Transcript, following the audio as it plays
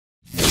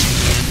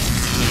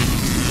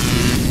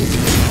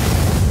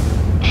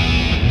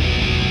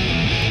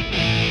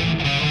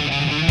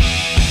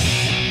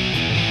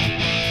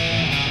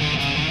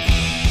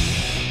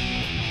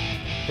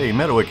Hey,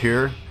 Metalwick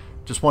here.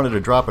 Just wanted to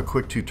drop a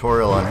quick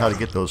tutorial on how to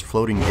get those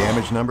floating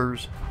damage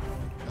numbers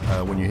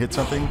when you hit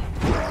something.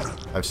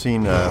 I've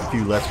seen a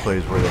few Let's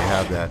Plays where they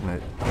have that, and I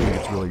think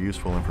it's really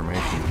useful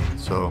information.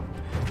 So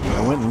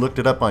I went and looked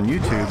it up on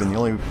YouTube, and the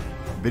only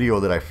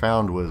video that I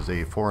found was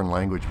a foreign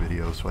language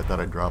video, so I thought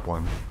I'd drop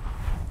one.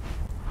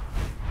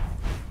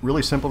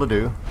 Really simple to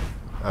do.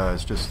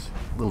 It's just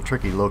a little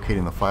tricky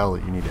locating the file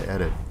that you need to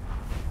edit.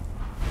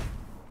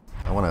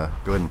 I want to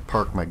go ahead and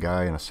park my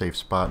guy in a safe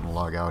spot and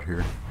log out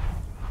here.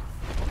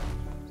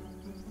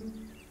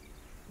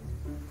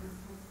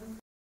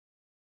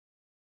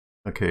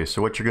 Okay,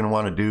 so what you're going to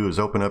want to do is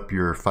open up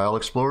your File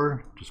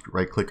Explorer. Just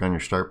right click on your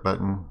Start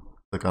button,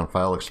 click on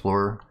File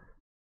Explorer.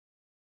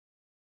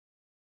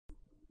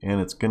 And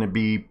it's going to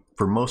be,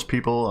 for most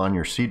people, on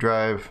your C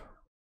drive,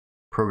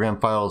 Program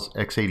Files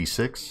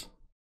x86.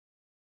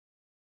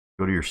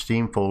 Go to your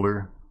Steam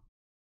folder,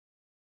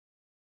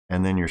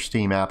 and then your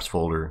Steam Apps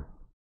folder.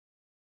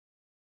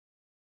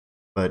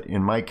 But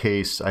in my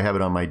case, I have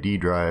it on my D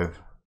drive.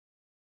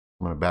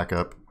 I'm going to back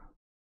up.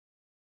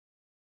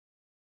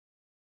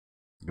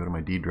 Go to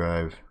my D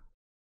drive.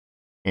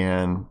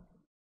 And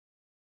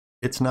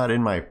it's not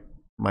in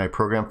my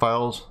program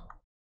files.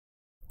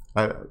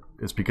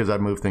 It's because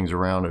I've moved things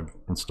around. I've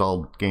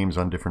installed games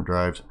on different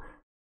drives.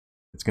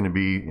 It's going to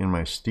be in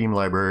my Steam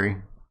library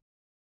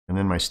and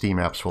then my Steam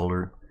Apps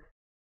folder.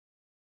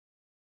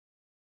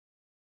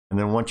 And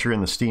then once you're in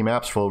the Steam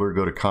Apps folder,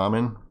 go to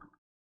Common.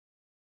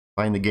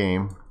 Find the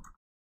game,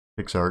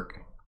 PixARK,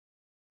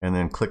 and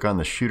then click on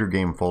the shooter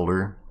game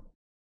folder.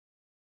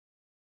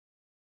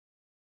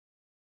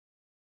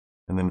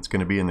 And then it's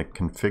going to be in the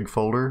config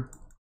folder.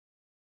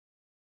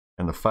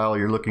 And the file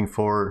you're looking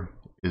for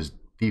is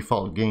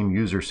default game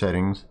user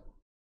settings.ini.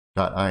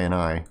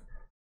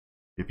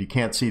 If you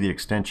can't see the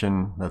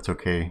extension, that's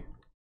okay.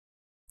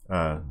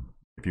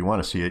 If you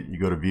want to see it, you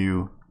go to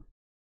View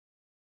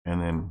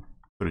and then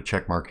put a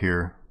check mark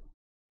here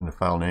in the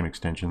file name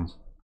extensions.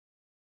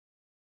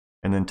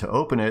 And then to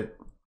open it,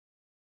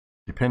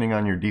 depending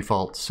on your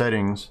default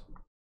settings,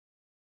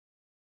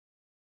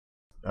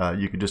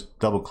 you could just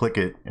double click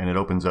it and it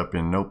opens up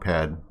in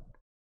Notepad.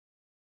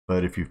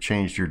 But if you've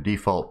changed your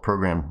default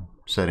program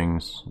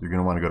settings, you're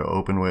going to want to go to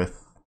Open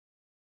With,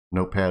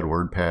 Notepad,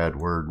 WordPad,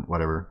 Word,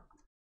 whatever.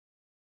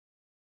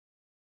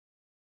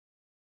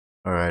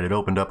 Alright, it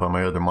opened up on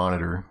my other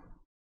monitor.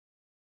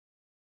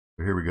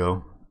 So here we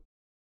go.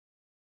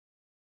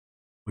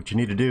 What you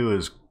need to do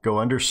is go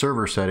under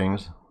Server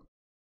Settings.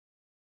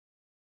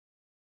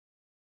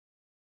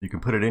 You can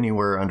put it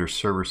anywhere under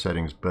server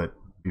settings, but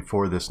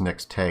before this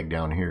next tag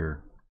down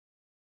here.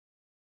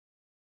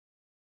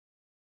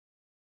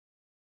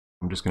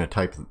 I'm just going to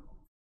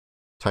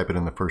type it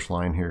in the first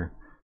line here.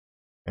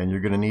 And you're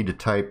going to need to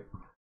type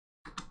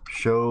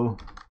show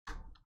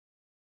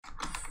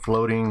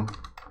floating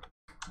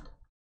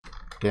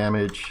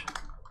damage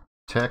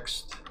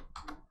text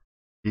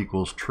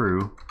equals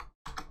true.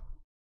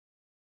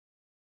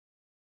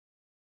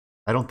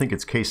 I don't think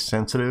it's case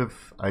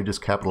sensitive. I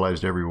just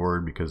capitalized every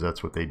word because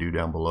that's what they do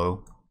down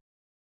below.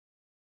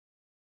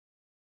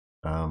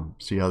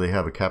 See how they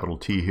have a capital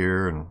T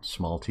here and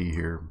small t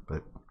here,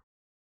 but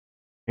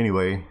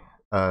anyway.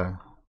 Oh,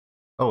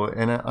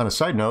 and on a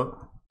side note,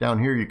 down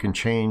here you can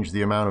change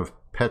the amount of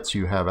pets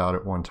you have out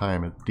at one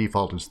time. At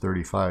default is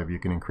 35. You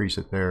can increase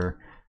it there.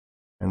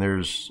 And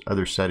there's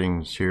other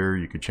settings here.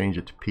 You could change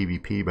it to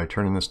PvP by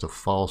turning this to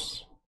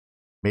false.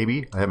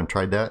 Maybe. I haven't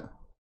tried that.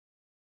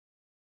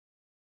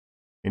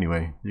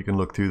 Anyway, you can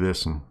look through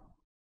this and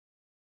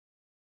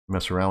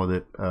mess around with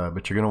it,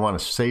 but you're going to want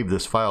to save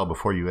this file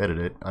before you edit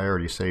it. I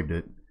already saved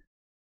it.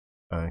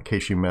 In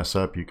case you mess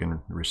up, you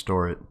can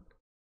restore it.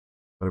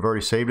 But I've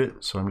already saved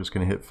it, so I'm just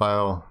going to hit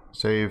File,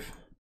 Save,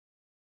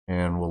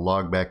 and we'll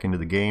log back into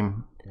the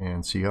game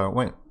and see how it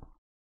went.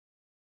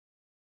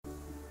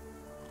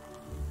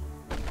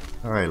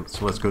 Alright,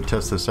 so let's go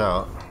test this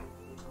out.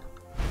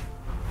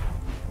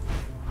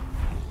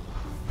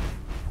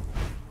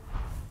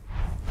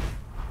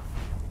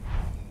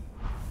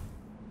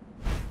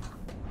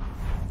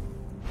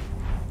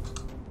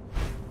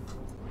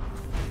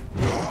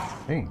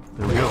 Hey,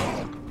 there we go.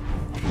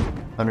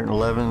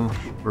 111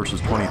 versus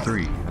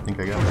 23. I think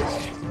I got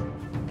this.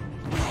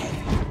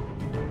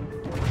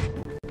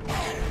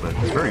 But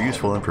it's very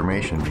useful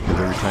information because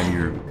every time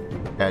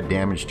you add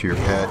damage to your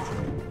pet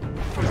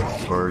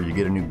or you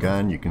get a new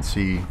gun, you can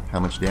see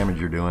how much damage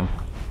you're doing.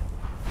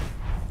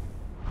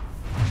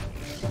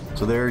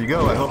 So there you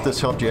go. I hope this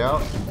helped you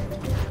out.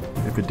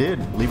 If it did,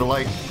 leave a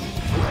like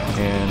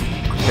and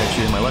catch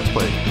you in my Let's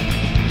Play.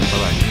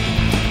 Bye-bye.